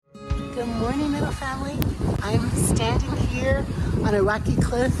Good morning, little family. I'm standing here on a rocky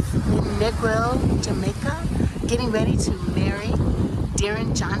cliff in Negril, Jamaica, getting ready to marry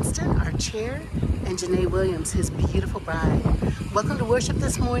Darren Johnston, our chair, and Janae Williams, his beautiful bride. Welcome to worship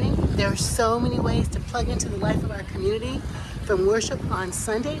this morning. There are so many ways to plug into the life of our community, from worship on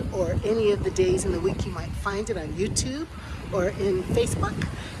Sunday or any of the days in the week. You might find it on YouTube or in Facebook,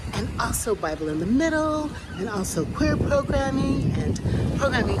 and also Bible in the Middle, and also queer programming and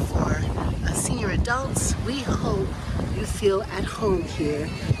programming for senior adults. We hope you feel at home here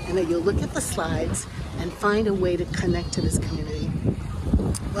and that you'll look at the slides and find a way to connect to this community.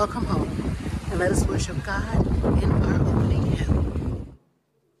 Welcome home, and let us worship God in our opening hymn.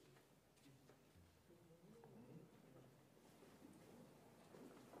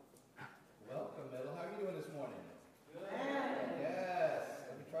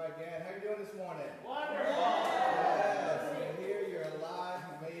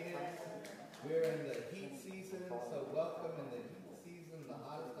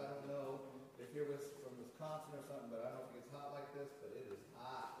 Or something, but I don't think it's hot like this, but it is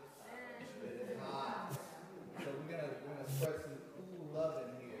hot. It is hot. So we're gonna spread some cool love in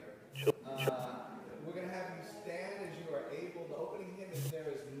here. We're gonna have you stand as you are able. The opening hymn is "There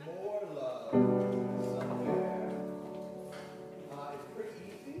Is More Love Somewhere." It's pretty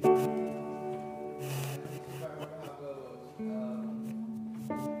easy. If I remember how it goes.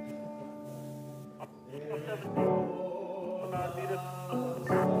 There is more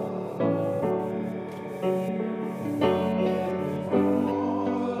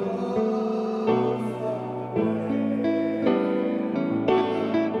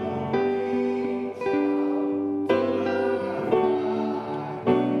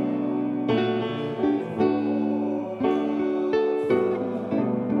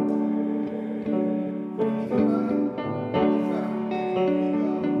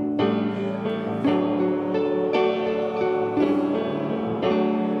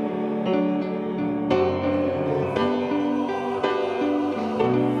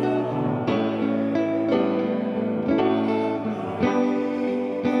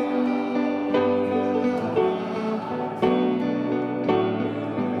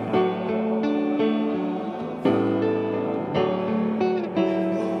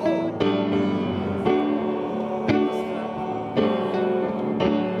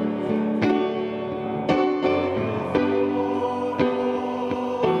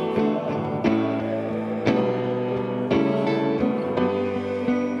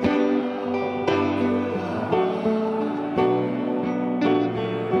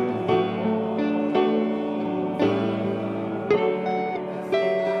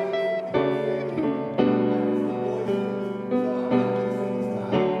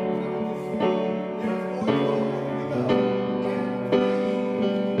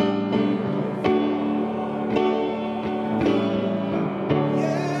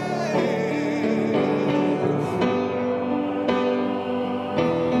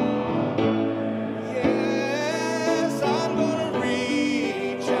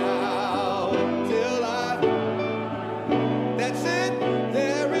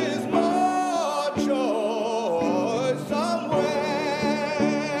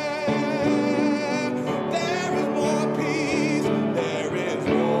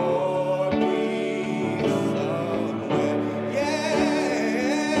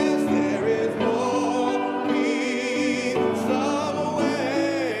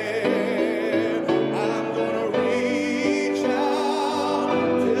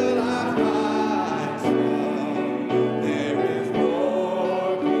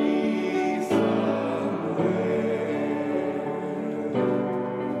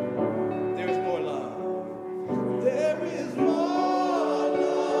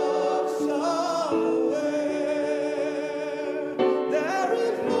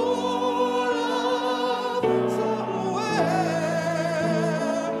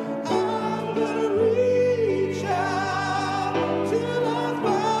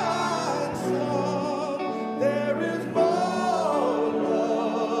love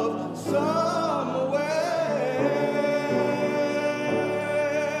somewhere.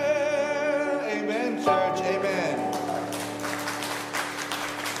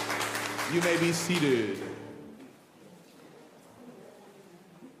 You may be seated.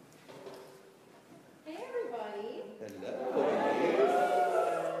 Hey, everybody. Hello.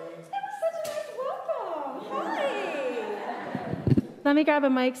 That was such a nice welcome. Hi. Let me grab a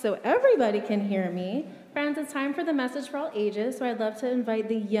mic so everybody can hear me. Friends, it's time for the message for all ages, so I'd love to invite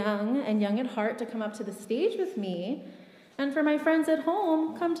the young and young at heart to come up to the stage with me. And for my friends at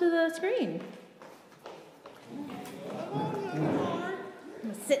home, come to the screen.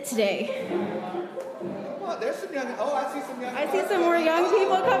 sit today. Come on, there's some young, I see some young. I see some more young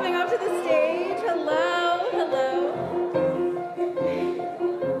people coming up to the stage. Hello, hello.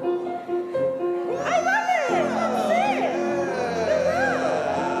 I love it. Sit.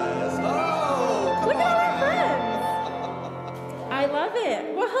 Yes. Oh, come Look on at all our now. friends. I love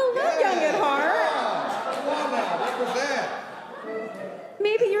it. Well, hello, young at heart. Come on now, represent.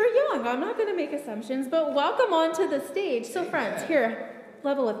 Maybe you're young. I'm not going to make assumptions, but welcome onto the stage. So, friends, here,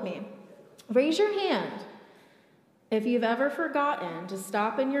 level with me. Raise your hand if you've ever forgotten to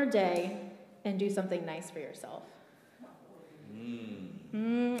stop in your day and do something nice for yourself.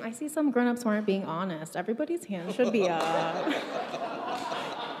 I see some grown-ups who aren't being honest. Everybody's hand should be up.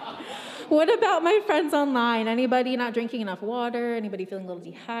 What about my friends online? Anybody not drinking enough water? Anybody feeling a little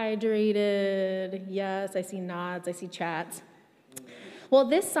dehydrated? Yes, I see nods. I see chats. Well,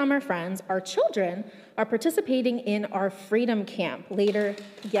 this summer, friends, our children are participating in our Freedom Camp later.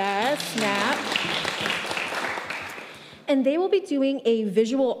 Yes, snap. And they will be doing a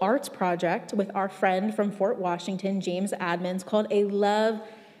visual arts project with our friend from Fort Washington, James Admins, called a Love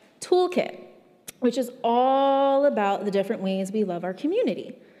Toolkit, which is all about the different ways we love our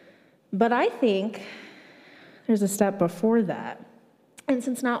community. But I think there's a step before that. And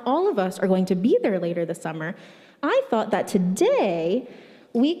since not all of us are going to be there later this summer, I thought that today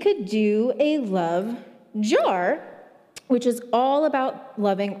we could do a love jar, which is all about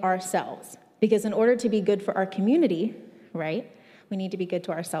loving ourselves. Because in order to be good for our community, right, we need to be good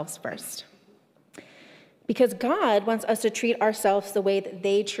to ourselves first. Because God wants us to treat ourselves the way that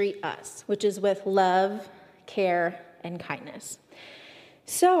they treat us, which is with love, care, and kindness.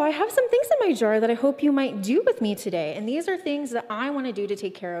 So I have some things in my jar that I hope you might do with me today. And these are things that I want to do to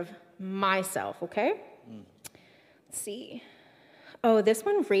take care of myself, okay? Let's see. Oh, this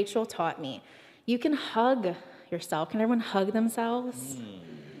one Rachel taught me. You can hug yourself. Can everyone hug themselves?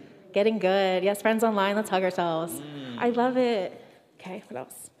 Getting good. Yes, friends online, let's hug ourselves. I love it. Okay, what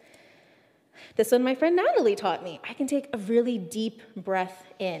else? This one my friend Natalie taught me. I can take a really deep breath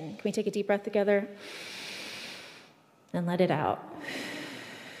in. Can we take a deep breath together? And let it out.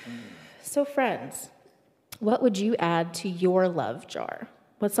 So friends, what would you add to your love jar?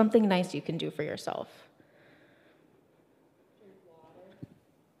 What's something nice you can do for yourself?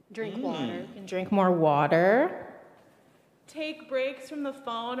 Drink water. You can drink more water. Take breaks from the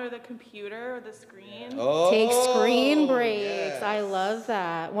phone or the computer or the screen. Take screen breaks. Yes. I love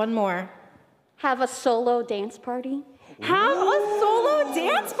that. One more. Have a solo dance party. Have a solo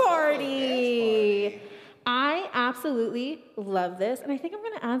dance party. I absolutely love this, and I think I'm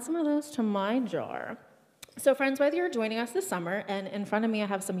going to add some of those to my jar. So friends, whether you're joining us this summer, and in front of me I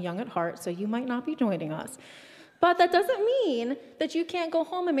have some young at heart, so you might not be joining us, but that doesn't mean that you can't go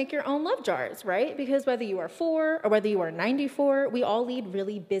home and make your own love jars, right? Because whether you are 4 or whether you are 94, we all lead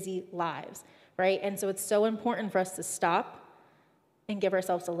really busy lives, right? And so it's so important for us to stop and give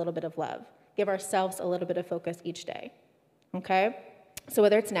ourselves a little bit of love, give ourselves a little bit of focus each day, okay? So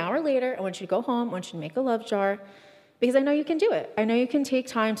whether it's now or later, I want you to go home, I want you to make a love jar, because I know you can do it. I know you can take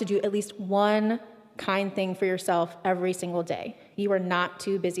time to do at least one kind thing for yourself every single day. You are not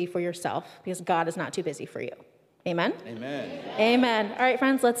too busy for yourself, because God is not too busy for you. Amen? Amen. Amen. All right,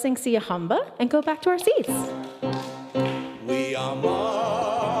 friends, let's sing Sia Hamba and go back to our seats. We are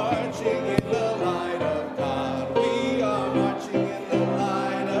marching in the light of God. We are marching in the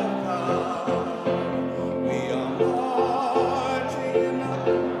light of God. We are marching in the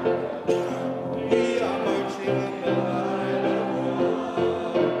We are marching in the light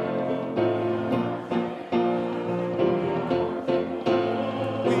of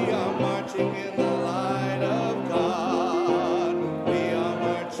God. We are marching in the light of God. We are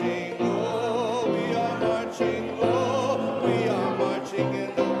marching, oh, we are marching, oh, we are marching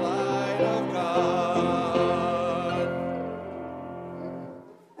in the light of God.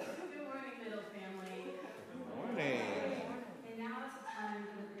 Good morning, Middle family. Good morning. And now it's time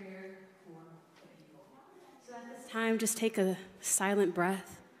for the prayer for the people. So at this time, just take a silent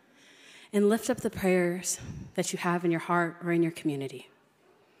breath and lift up the prayers that you have in your heart or in your community.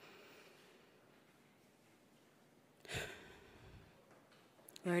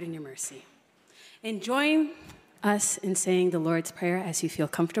 Lord, in your mercy. And join us in saying the Lord's Prayer as you feel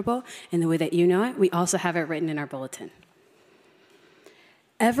comfortable in the way that you know it. We also have it written in our bulletin.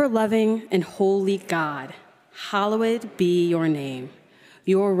 Ever-loving and holy God, hallowed be your name.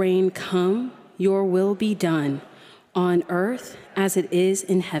 Your reign come, your will be done, on earth as it is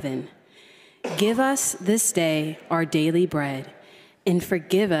in heaven. Give us this day our daily bread, and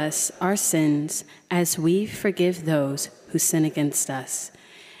forgive us our sins as we forgive those who sin against us.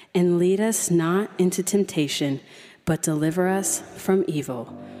 And lead us not into temptation, but deliver us from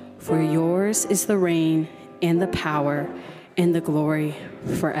evil. For yours is the reign and the power and the glory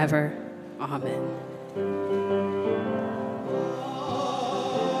forever. Amen.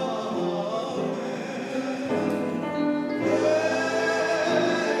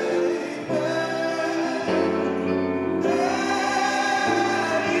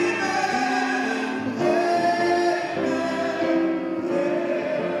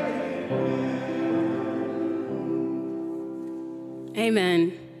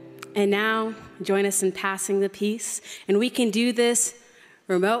 Amen. And now, join us in passing the peace. And we can do this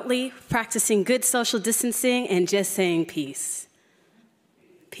remotely, practicing good social distancing and just saying peace.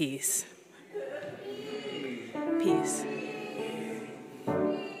 Peace. Peace.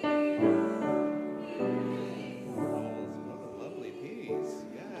 Lovely piece.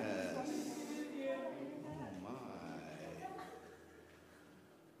 Yes. Oh my.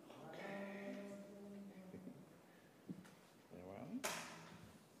 Okay. Very well.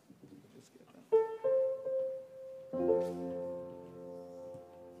 Just get that.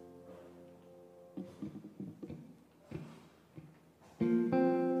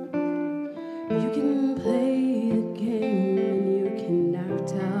 You can play the game and you can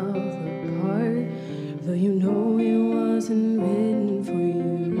act out the part, though you know it wasn't written for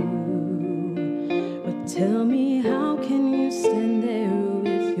you. But tell me, how can you stand there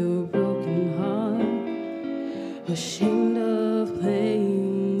with your broken heart, ashamed of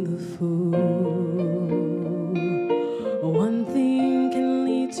playing the fool? One thing can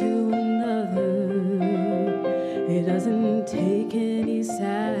lead to another. It doesn't take any sacrifice.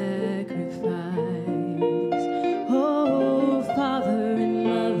 Oh, father and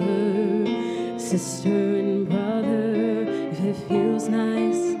mother, sister and brother, if it feels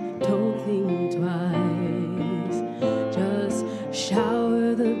nice, don't think twice. Just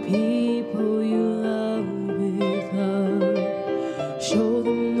shower the people you love with love. Show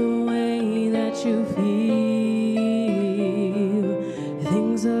them the way that you feel.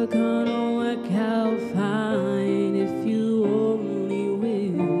 Things are gonna work out fine if you only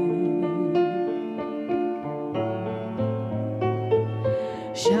will.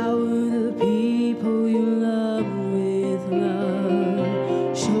 Shower the people you love with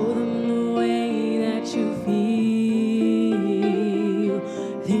love. Show them the way that you feel.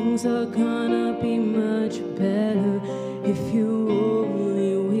 Things are gonna be much better if you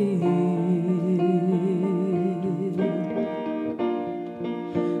only will.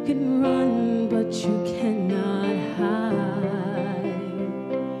 You can run, but you cannot hide.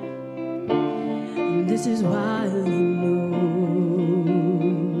 And this is why we know.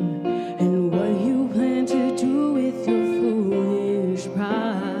 And what you plan to do with your foolish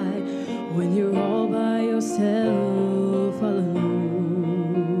pride when you're all by yourself alone.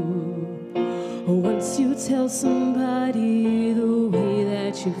 Once you tell somebody the way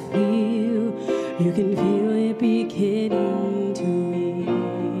that you feel, you can feel it beginning to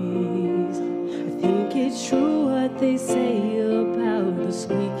ease. I think it's true what they say about the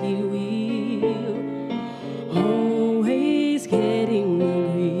squeaky wheel, always getting the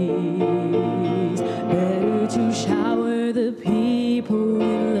grease. Better to shower the people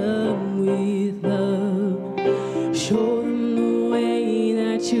we love with love. Show them the way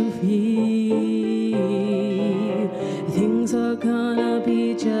that you feel. Things are gonna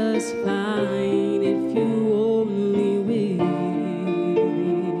be just fine if you only will.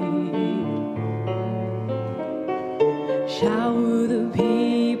 Shower the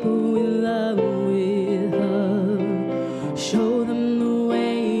people we love with love. Show them the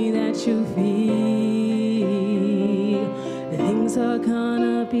way that you feel. Things are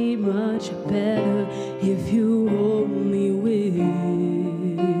gonna be much better if you only will.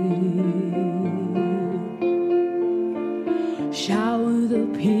 Shower the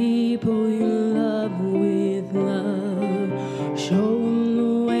people you love with love. Show them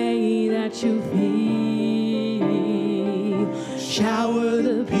the way that you feel. Shower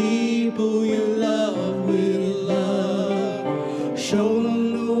the people you love with love. Show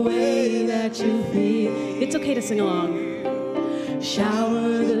them the way that you feel. It's okay to sing along.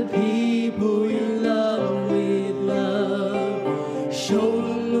 Shower the people you love with love. Show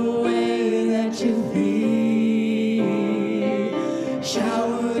them the way that you feel.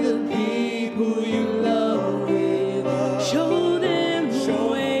 Shower the people you love with love. Show them the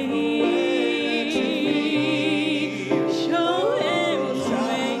way. Show them the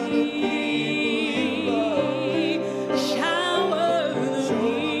way. Shower the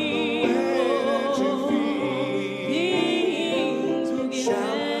people. Things will get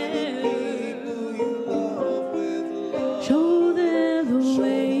better. Show them the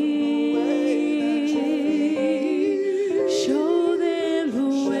way.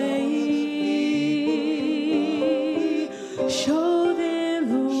 Show them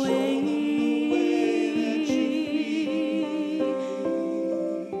the way.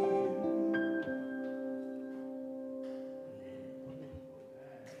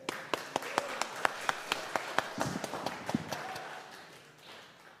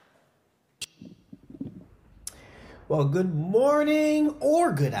 Well, good morning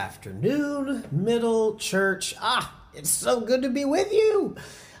or good afternoon, Middle Church. It's so good to be with you.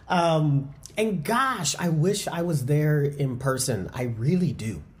 And gosh, I wish I was there in person. I really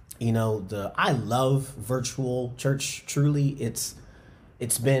do. You know, I love virtual church. Truly, it's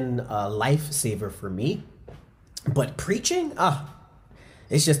been a lifesaver for me. But preaching,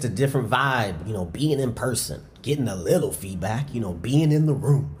 it's just a different vibe. You know, being in person, getting a little feedback. You know, being in the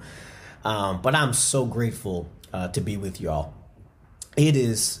room. But I'm so grateful to be with y'all. It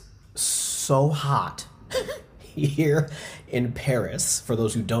is so hot here in Paris. For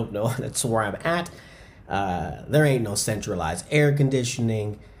those who don't know, that's where I'm at. There ain't no centralized air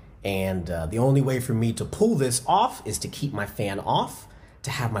conditioning, and the only way for me to pull this off is to keep my fan off,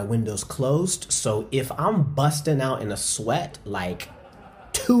 to have my windows closed. So if I'm busting out in a sweat like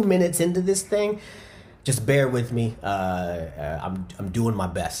 2 minutes into this thing, just bear with me. I'm doing my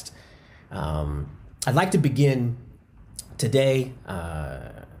best. I'd like to begin today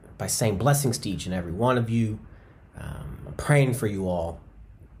by saying blessings to each and every one of you. I'm praying for you all.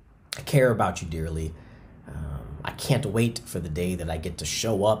 I care about you dearly. I can't wait for the day that I get to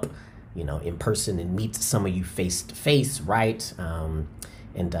show up, you know, in person and meet some of you face to face, right? And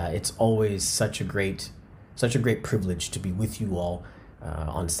it's always such a great privilege to be with you all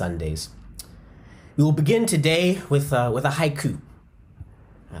on Sundays. We will begin today with a haiku.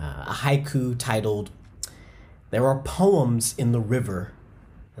 A haiku titled, "There are poems in the river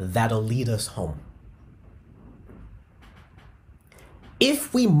that'll lead us home.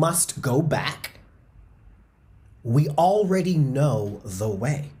 If we must go back, we already know the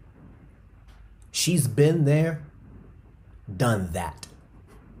way. She's been there, done that."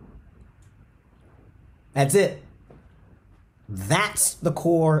 That's it. That's the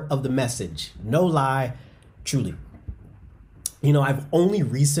core of the message. No lie, truly. You know, I've only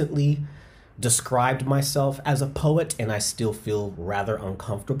recently described myself as a poet, and I still feel rather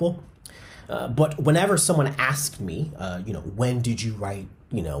uncomfortable. But whenever someone asks me, when did you write,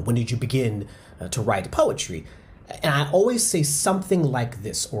 when did you begin to write poetry? And I always say something like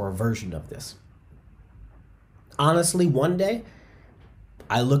this, or a version of this. Honestly, one day,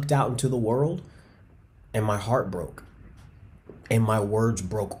 I looked out into the world, and my heart broke, and my words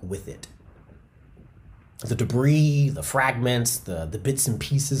broke with it. The debris, the fragments, the bits and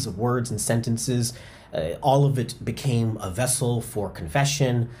pieces of words and sentences, all of it became a vessel for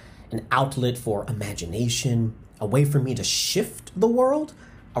confession, an outlet for imagination, a way for me to shift the world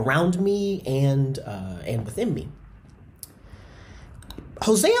around me and within me.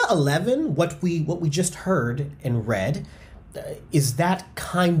 Hosea 11, what we just heard and read, is that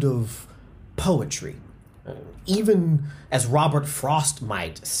kind of poetry. Even as Robert Frost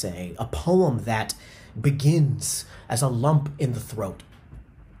might say, a poem that begins as a lump in the throat,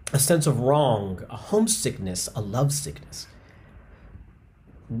 a sense of wrong, a homesickness, a lovesickness.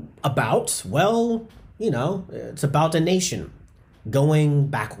 About, it's about a nation going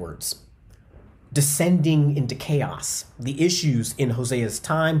backwards, descending into chaos. The issues in Hosea's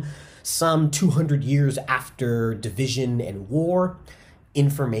time, some 200 years after division and war,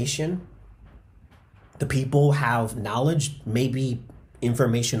 information. The people have knowledge, maybe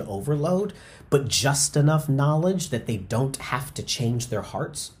information overload, but just enough knowledge that they don't have to change their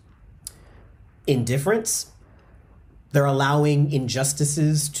hearts. Indifference. They're allowing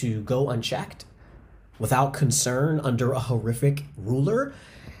injustices to go unchecked without concern under a horrific ruler.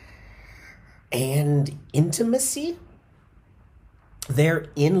 And intimacy. They're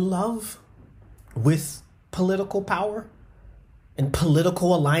in love with political power and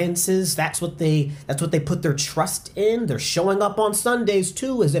political alliances. That's what they put their trust in. They're showing up on Sundays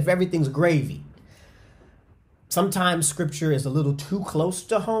too, as if everything's gravy. Sometimes scripture is a little too close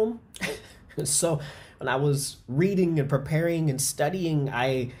to home. So when I was reading and preparing and studying,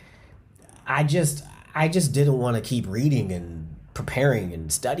 I just didn't want to keep reading and preparing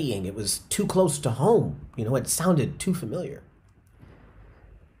and studying. It was too close to home. It sounded too familiar.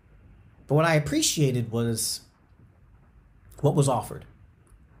 But what I appreciated was what was offered.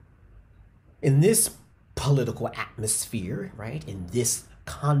 In this political atmosphere, right, in this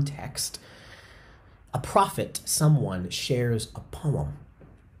context, a prophet, someone, shares a poem.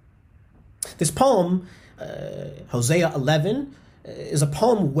 This poem, Hosea 11, is a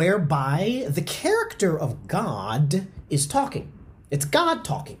poem whereby the character of God is talking. It's God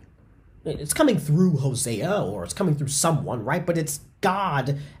talking. It's coming through Hosea, or it's coming through someone, right? But it's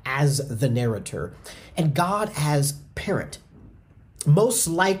God as the narrator and God as parent. Most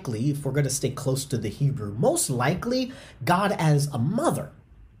likely, if we're going to stay close to the Hebrew, most likely God as a mother.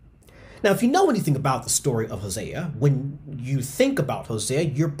 Now, if you know anything about the story of Hosea, when you think about Hosea,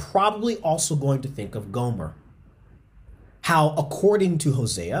 you're probably also going to think of Gomer. How, according to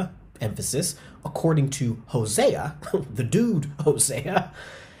Hosea, emphasis, according to Hosea, the dude Hosea,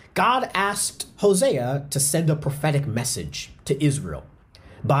 God asked Hosea to send a prophetic message to Israel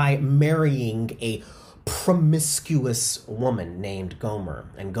by marrying a promiscuous woman named Gomer.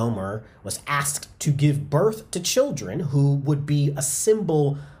 And Gomer was asked to give birth to children who would be a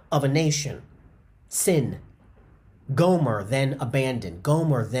symbol of a nation. Sin. Gomer then abandoned.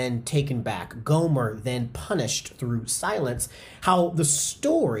 Gomer then taken back. Gomer then punished through silence. How the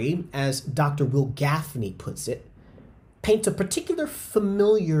story, as Dr. Will Gaffney puts it, paints a particular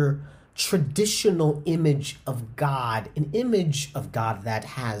familiar traditional image of God, an image of God that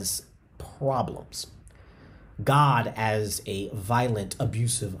has problems. God as a violent,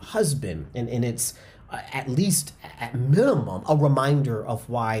 abusive husband. And it's at least at minimum a reminder of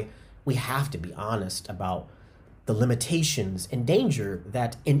why we have to be honest about the limitations and danger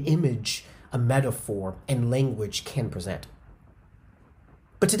that an image, a metaphor, and language can present.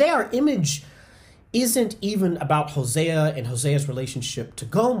 But today our image isn't even about Hosea and Hosea's relationship to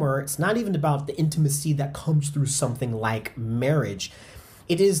Gomer. It's not even about the intimacy that comes through something like marriage.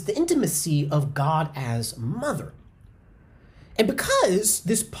 It is the intimacy of God as mother. And because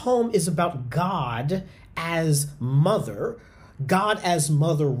this poem is about God as mother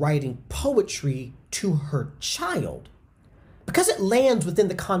writing poetry to her child, because it lands within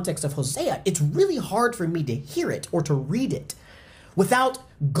the context of Hosea, it's really hard for me to hear it or to read it without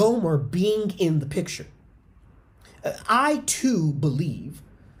Gomer being in the picture. I too believe,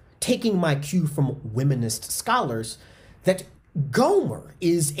 taking my cue from womanist scholars, that Gomer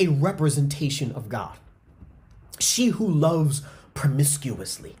is a representation of God. She who loves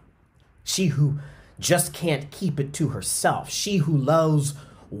promiscuously. She who just can't keep it to herself. She who loves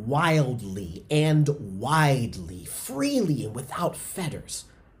wildly and widely, freely and without fetters.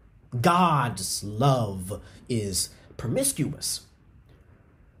 God's love is promiscuous.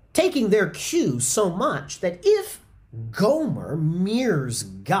 Taking their cue so much that if Gomer mirrors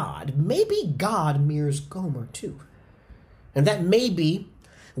God, maybe God mirrors Gomer too. And that maybe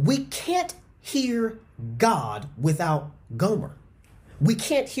we can't hear God without Gomer. We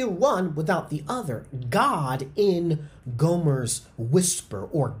can't hear one without the other. God in Gomer's whisper,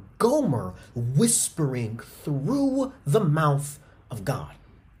 or Gomer whispering through the mouth of God.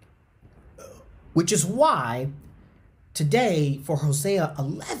 Which is why today for Hosea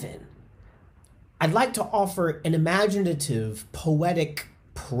 11, I'd like to offer an imaginative poetic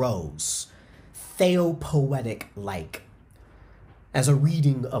prose, theopoetic-like, as a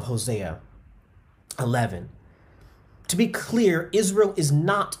reading of Hosea 11. To be clear, Israel is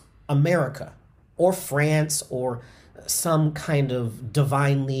not America or France or some kind of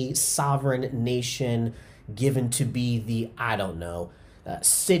divinely sovereign nation given to be the,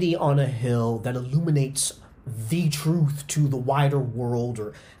 city on a hill that illuminates the truth to the wider world.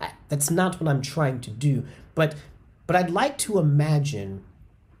 Or that's not what I'm trying to do. But I'd like to imagine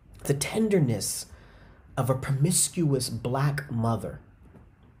the tenderness of a promiscuous black mother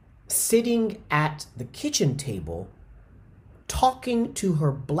sitting at the kitchen table talking to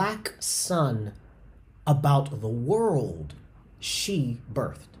her black son about the world she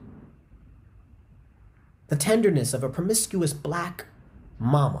birthed. The tenderness of a promiscuous black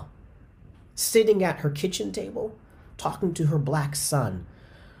mama sitting at her kitchen table talking to her black son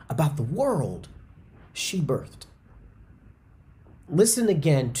about the world she birthed. Listen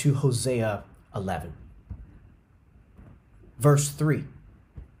again to Hosea 11. Verse 3.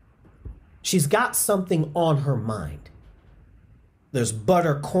 She's got something on her mind. There's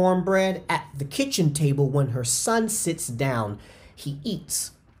butter cornbread at the kitchen table. When her son sits down, he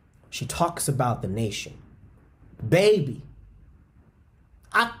eats. She talks about the nation. Baby,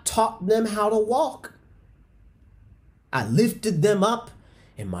 I taught them how to walk. I lifted them up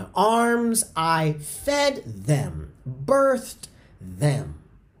in my arms. I fed them, birthed them.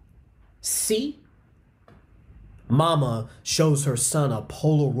 See? Mama shows her son a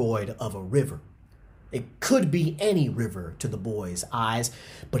Polaroid of a river. It could be any river to the boy's eyes,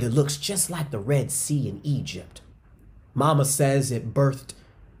 but it looks just like the Red Sea in Egypt. Mama says it birthed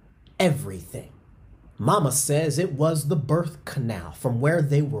everything. Mama says it was the birth canal from where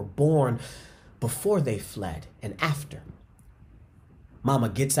they were born, before they fled and after. Mama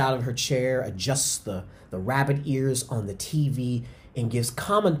gets out of her chair, adjusts the rabbit ears on the TV, and gives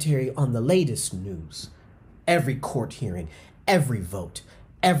commentary on the latest news. Every court hearing, every vote,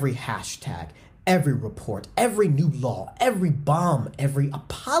 every hashtag, every report, every new law, every bomb, every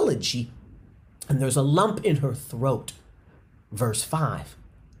apology. And there's a lump in her throat. Verse 5.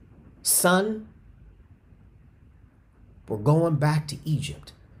 Son, we're going back to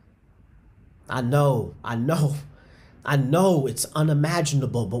Egypt. I know it's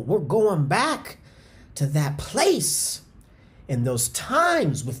unimaginable, but we're going back to that place in those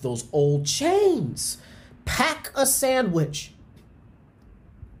times with those old chains. Pack a sandwich.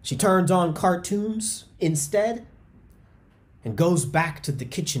 She turns on cartoons instead and goes back to the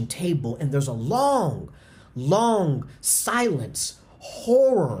kitchen table, and there's a long silence.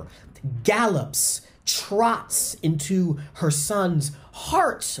 Horror gallops, trots into her son's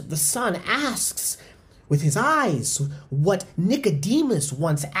heart. The son asks with his eyes what Nicodemus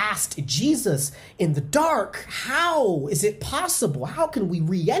once asked Jesus in the dark. How is it possible? How can we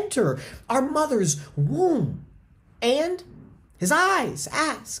re-enter our mother's womb? And his eyes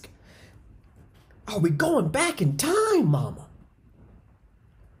ask, are we going back in time, Mama?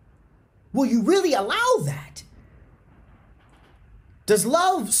 Will you really allow that? Does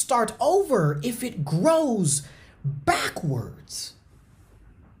love start over if it grows backwards?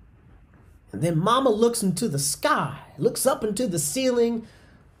 And then Mama looks into the sky, looks up into the ceiling,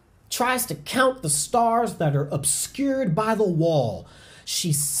 tries to count the stars that are obscured by the wall.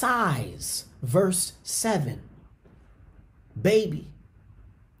 She sighs. Verse 7. Baby,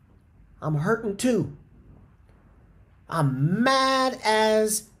 I'm hurting too. I'm mad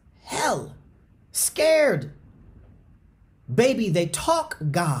as hell, scared. Baby, they talk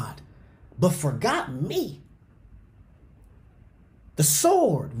God, but forgot me. The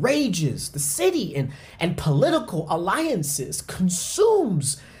sword rages, the city and political alliances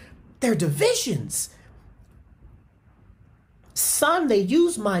consumes their divisions. Son, they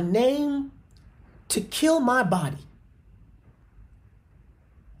use my name to kill my body.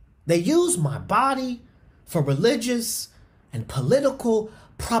 They use my body for religious and political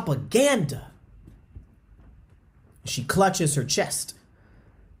propaganda. She clutches her chest,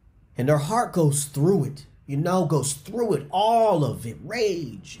 and her heart goes through it, goes through it, all of it,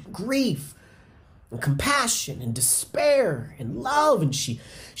 rage, and grief, and compassion, and despair, and love. And she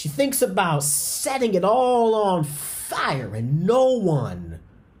thinks about setting it all on fire, and no one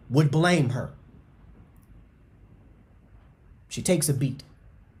would blame her. She takes a beat.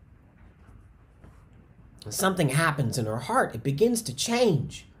 And something happens in her heart. It begins to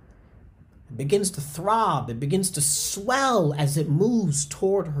change. It begins to throb. It begins to swell as it moves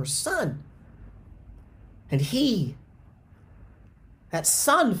toward her son. And that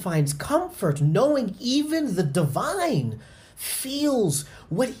son finds comfort knowing even the divine feels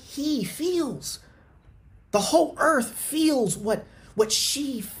what he feels. The whole earth feels what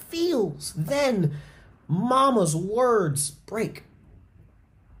she feels. Then Mama's words break.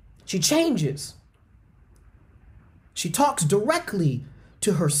 She changes. She talks directly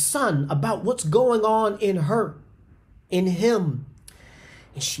to her son about what's going on in her, in him.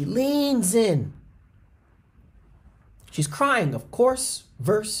 And she leans in. She's crying, of course.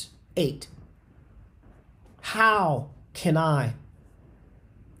 Verse 8. How can I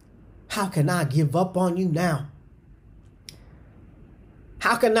give up on you now?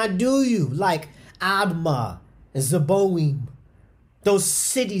 How can I do you like Admah and Zeboim, those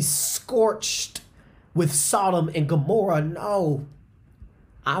cities scorched with Sodom and Gomorrah? No,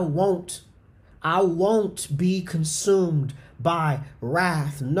 I won't be consumed by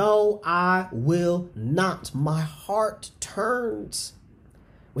wrath. No, I will not. My heart turns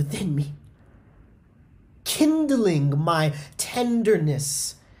within me, kindling my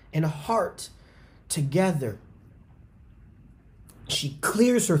tenderness and heart together. She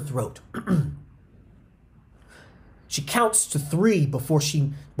clears her throat. She counts to 3 before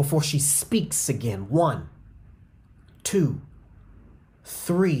she speaks again. 1, 2,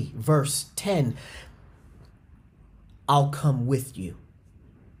 3. Verse 10. I'll come with you,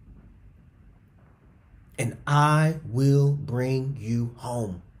 and I will bring you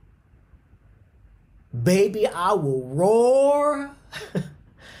home. Baby, I will roar.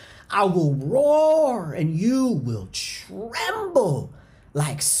 I will roar, and you will tremble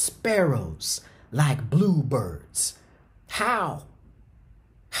like sparrows, like bluebirds. How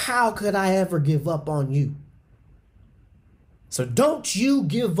could I ever give up on you? So don't you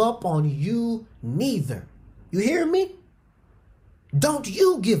give up on you neither. You hear me? Don't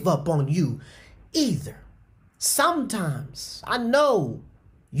you give up on you either. Sometimes, I know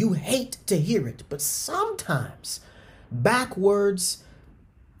you hate to hear it, but sometimes backwards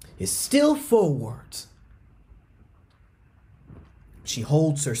is still forwards. She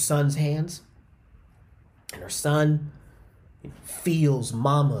holds her son's hands, and her son feels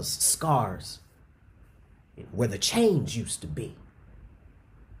mama's scars where the chains used to be.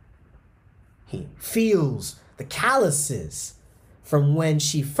 He feels the calluses from when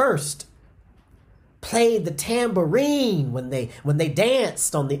she first played the tambourine when they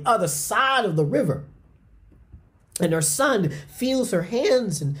danced on the other side of the river. And her son feels her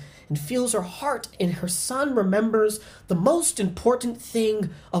hands and feels her heart, and her son remembers the most important thing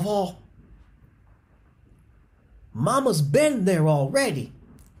of all. Mama's been there already.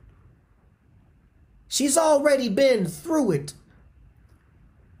 She's already been through it.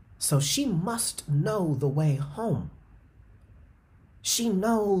 So she must know the way home. She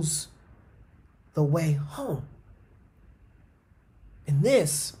knows the way home. And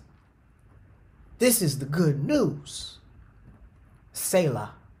this is the good news.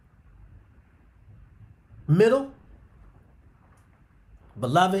 Selah. Middle,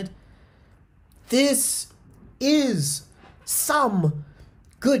 beloved, this is some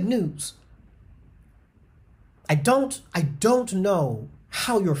good news. I don't know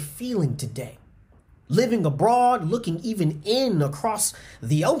how you're feeling today. Living abroad, looking even in across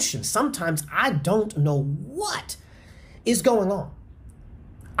the ocean. Sometimes I don't know what is going on.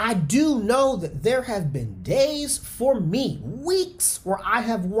 I do know that there have been days for me, weeks, where I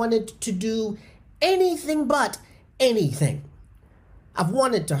have wanted to do anything but anything. I've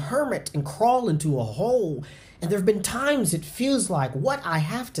wanted to hermit and crawl into a hole. And there have been times it feels like what I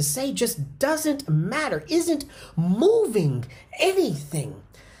have to say just doesn't matter, isn't moving anything.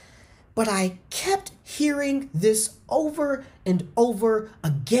 But I kept hearing this over and over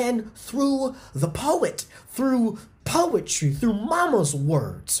again through the poet, through poetry, through mama's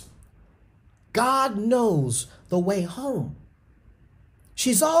words. God knows the way home.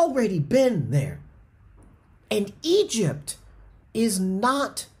 She's already been there. And Egypt is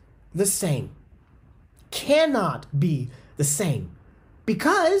not the same. Cannot be the same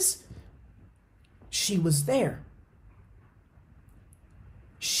because she was there.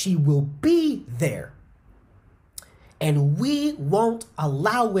 She will be there. And we won't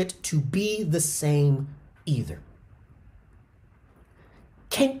allow it to be the same either.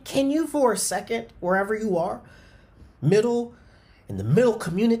 Can you for a second, wherever you are, middle, in the middle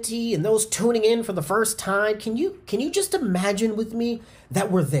community and those tuning in for the first time, can you just imagine with me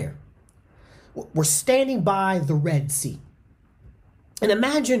that we're there? We're standing by the Red Sea. And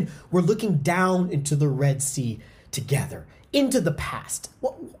imagine we're looking down into the Red Sea together, into the past.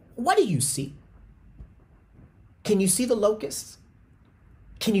 What do you see? Can you see the locusts?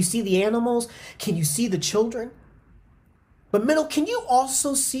 Can you see the animals? Can you see the children? But middle, can you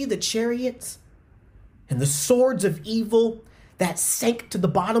also see the chariots and the swords of evil that sank to the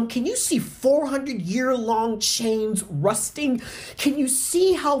bottom? Can you see 400-year-long chains rusting? Can you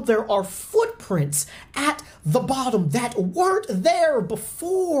see how there are footprints at the bottom that weren't there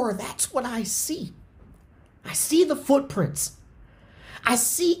before? That's what I see. I see the footprints. I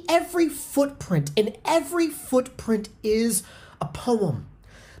see every footprint, and every footprint is a poem.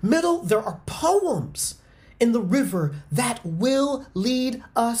 Middle, there are poems in the river that will lead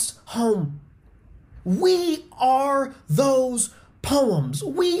us home. We are those poems.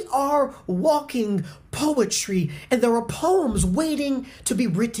 We are walking poetry, and there are poems waiting to be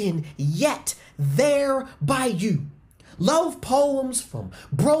written yet there by you. Love poems from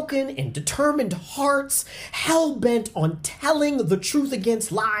broken and determined hearts, hell-bent on telling the truth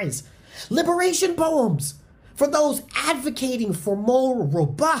against lies. Liberation poems for those advocating for more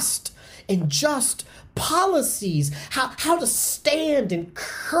robust and just policies, how to stand in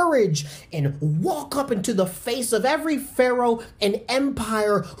courage and walk up into the face of every pharaoh and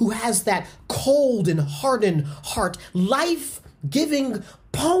empire who has that cold and hardened heart. Life-giving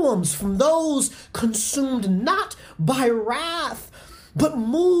poems from those consumed not by wrath, but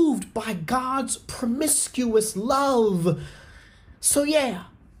moved by God's promiscuous love. So yeah,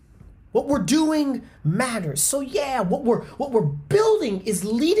 what we're doing matters. So yeah, what we're building is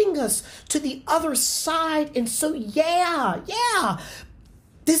leading us to the other side. And so yeah,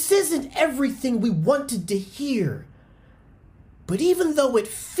 this isn't everything we wanted to hear. But even though it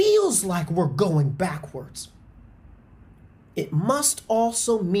feels like we're going backwards, it must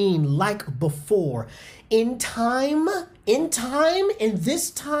also mean like before. In this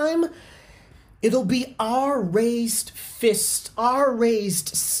time, it'll be our raised fist, our raised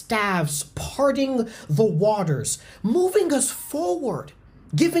staves, parting the waters, moving us forward,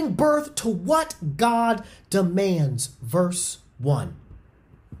 giving birth to what God demands. Verse 1.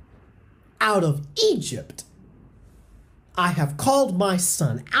 Out of Egypt I have called my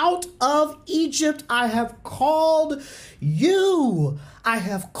son out of Egypt. I have called you. I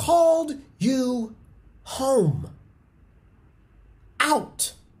have called you home.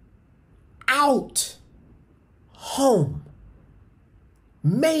 Out. Out. Home.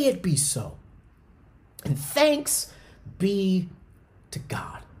 May it be so. And thanks be to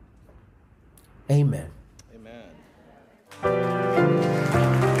God. Amen. Amen.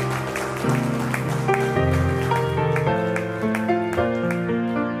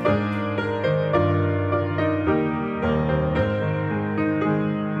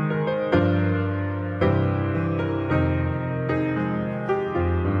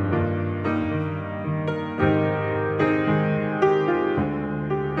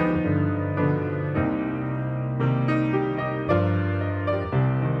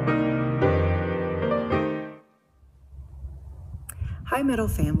 Hi, Middle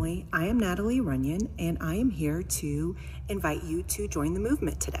family. I am Natalie Runyon, and I am here to invite you to join the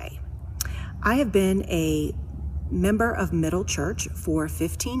movement today. I have been a member of Middle Church for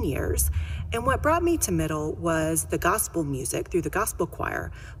 15 years, and what brought me to Middle was the gospel music through the gospel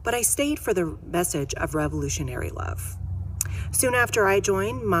choir, but I stayed for the message of revolutionary love. Soon after I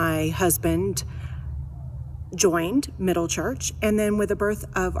joined, my husband joined Middle Church, and then with the birth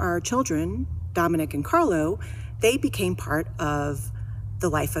of our children, Dominic and Carlo, they became part of the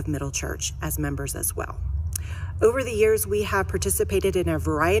life of Middle Church as members as well. Over the years, we have participated in a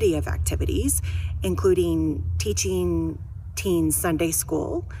variety of activities, including teaching teens Sunday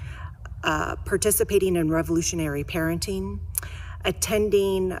school, participating in revolutionary parenting,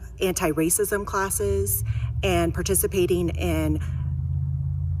 attending anti-racism classes, and participating in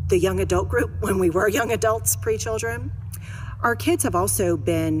the young adult group when we were young adults, pre-children. Our kids have also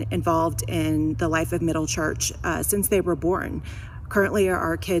been involved in the life of Middle Church since they were born. Currently,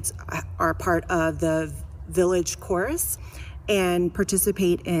 our kids are part of the Village Chorus and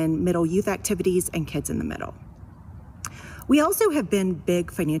participate in Middle youth activities and Kids in the Middle. We also have been big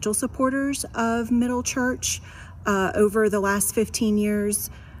financial supporters of Middle Church over the last 15 years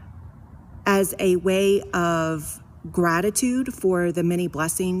as a way of gratitude for the many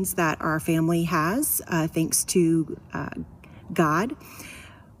blessings that our family has, thanks to God.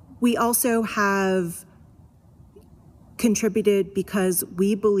 We also have contributed because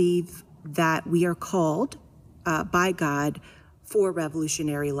we believe that we are called by God for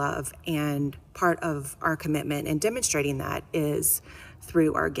revolutionary love, and part of our commitment and demonstrating that is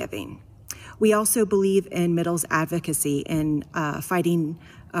through our giving. We also believe in Middle's advocacy in fighting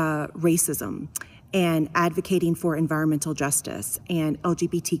racism and advocating for environmental justice and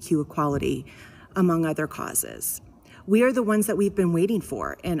LGBTQ equality, among other causes. We are the ones that we've been waiting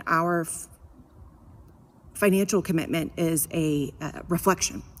for, and our financial commitment is a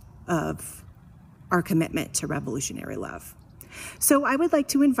reflection of our commitment to revolutionary love. So I would like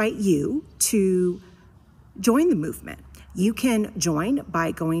to invite you to join the movement. You can join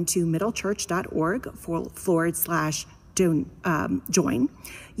by going to middlechurch.org/join.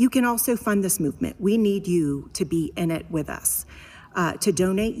 You can also fund this movement. We need you to be in it with us. To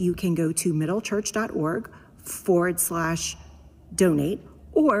donate, you can go to middlechurch.org/donate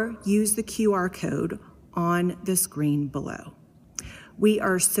or use the QR code on the screen below. We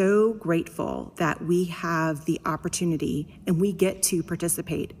are so grateful that we have the opportunity and we get to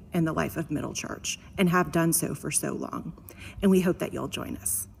participate in the life of Middle Church and have done so for so long. And we hope that you'll join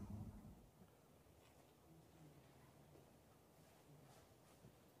us.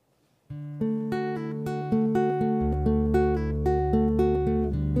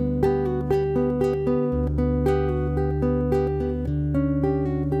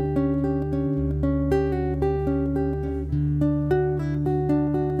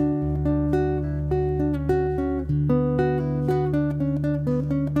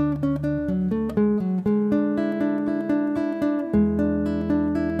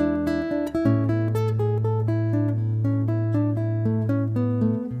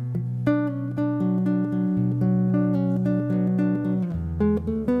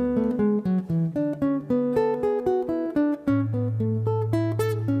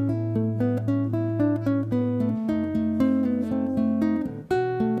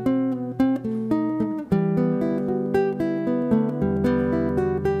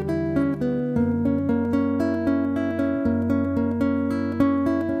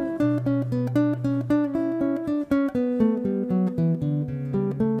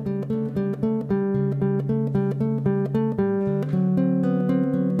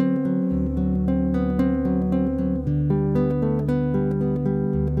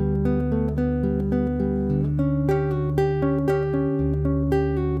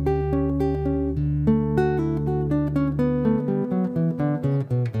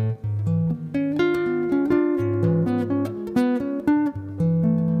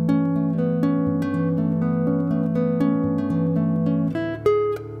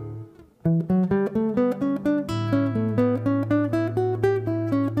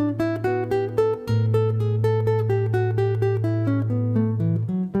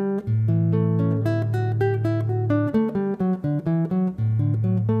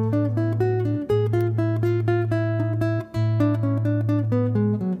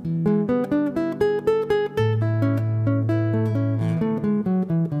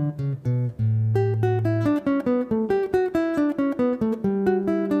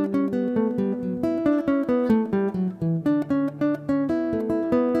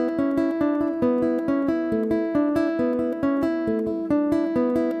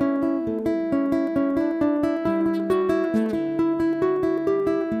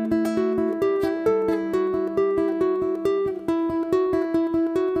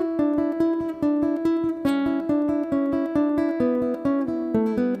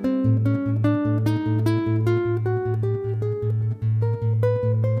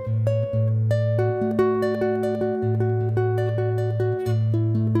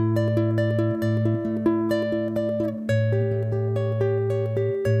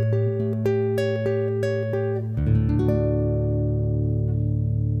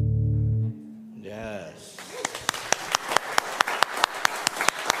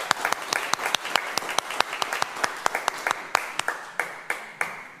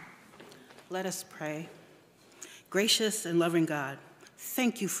 Let us pray. Gracious and loving God,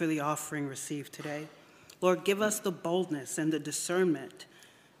 thank you for the offering received today. Lord, give us the boldness and the discernment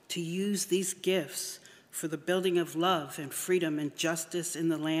to use these gifts for the building of love and freedom and justice in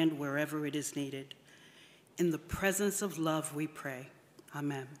the land wherever it is needed. In the presence of love we pray.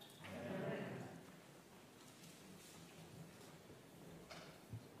 Amen.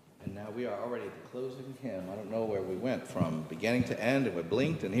 And now we are already at the closing hymn. I don't know where we went from beginning to end, and we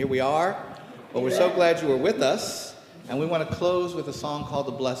blinked, and here we are. But we're so glad you were with us. And we want to close with a song called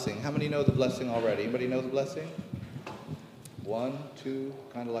The Blessing. How many know The Blessing already? Anybody know The Blessing? 1, 2,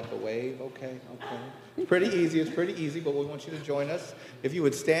 kind of like a wave. Okay. Pretty easy. It's pretty easy, but we want you to join us. If you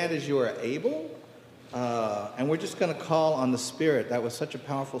would stand as you are able. And we're just going to call on the Spirit. That was such a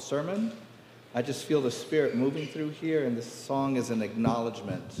powerful sermon. I just feel the Spirit moving through here, and this song is an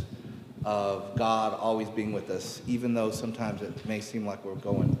acknowledgement of God always being with us, even though sometimes it may seem like we're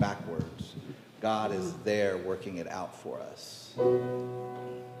going backwards. God is there working it out for us.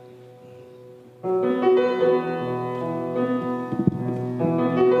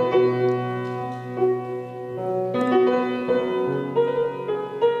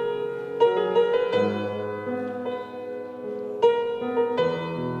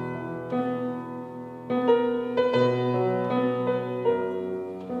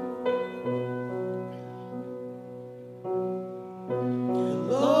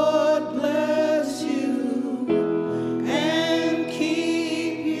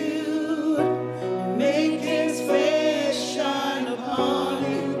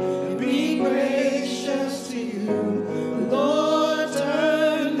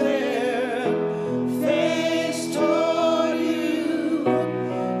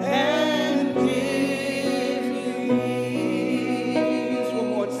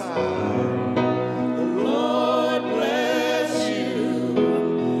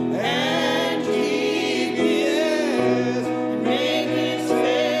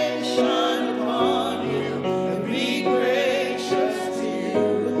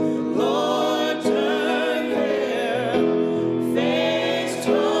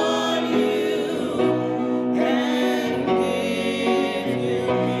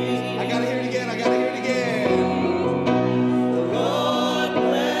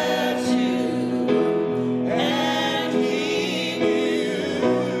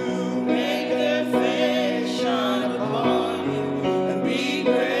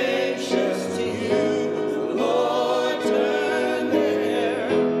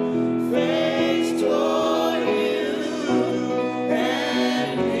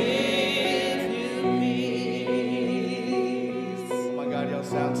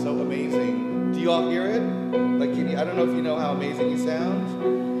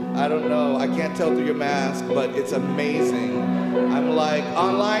 It's amazing. I'm like,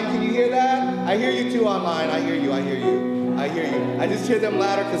 online, can you hear that? I hear you too online. I hear you. I just hear them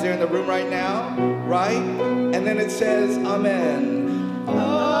louder because they're in the room right now, right? And then it says, Amen.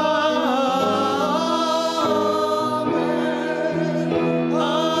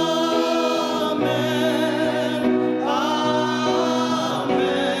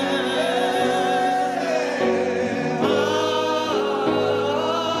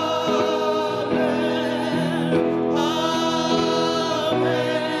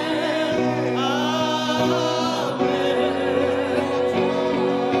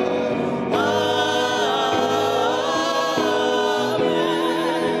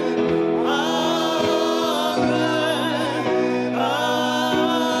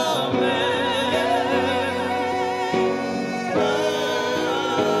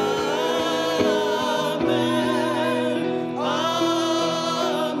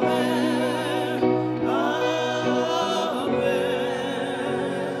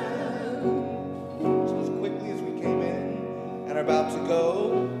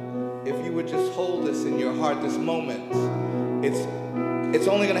 This moment, it's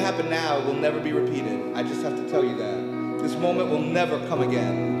only going to happen now. It will never be repeated. I just have to tell you that this moment will never come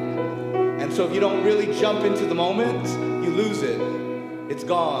again. And so if you don't really jump into the moment, you lose it. It's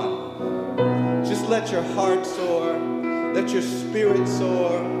gone. Just let your heart soar, let your spirit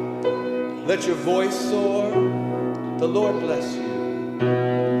soar, let your voice soar. The Lord bless you.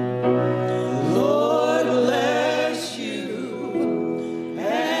 Lord bless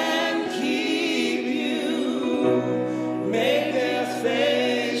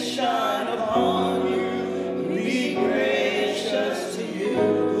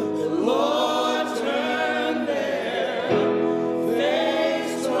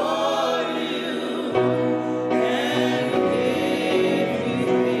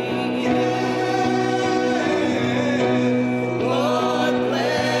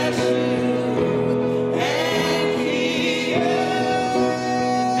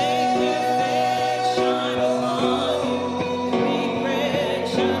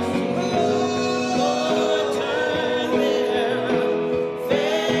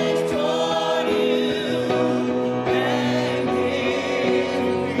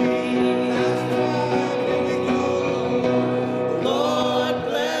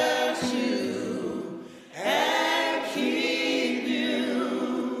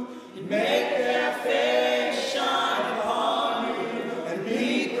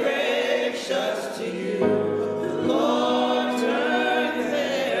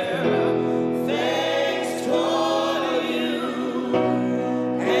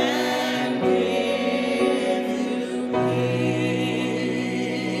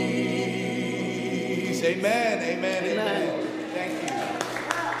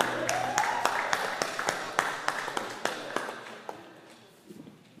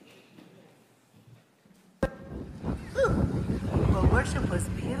worship was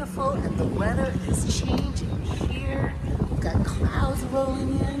beautiful, and the weather is changing here. We've got clouds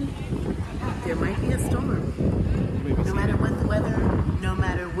rolling in. There might be a storm. No matter what the weather, no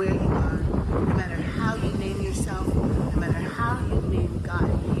matter where you are, no matter how you name yourself, no matter how you name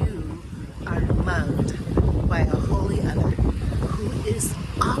God, you are loved by a holy other who is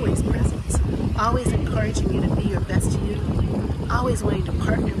always present, always encouraging you to be your best you, always wanting to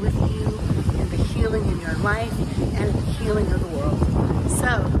partner with you in the healing in your life and in the healing of the world.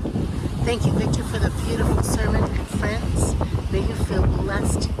 So, thank you, Victor, for the beautiful sermon, and friends, may you feel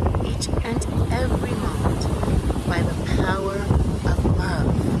blessed each and every moment by the power of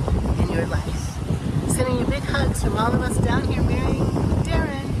love in your life. Sending you big hugs from all of us down here marrying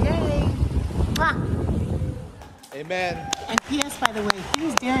Darren. Yay! Mwah! Amen. And P.S., by the way,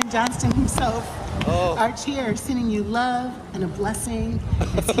 here's Darren Johnston himself, our chair, sending you love and a blessing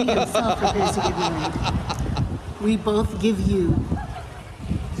as he himself prepares to get married. We both give you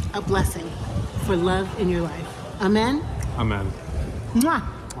a blessing for love in your life. Amen? Amen. Mwah!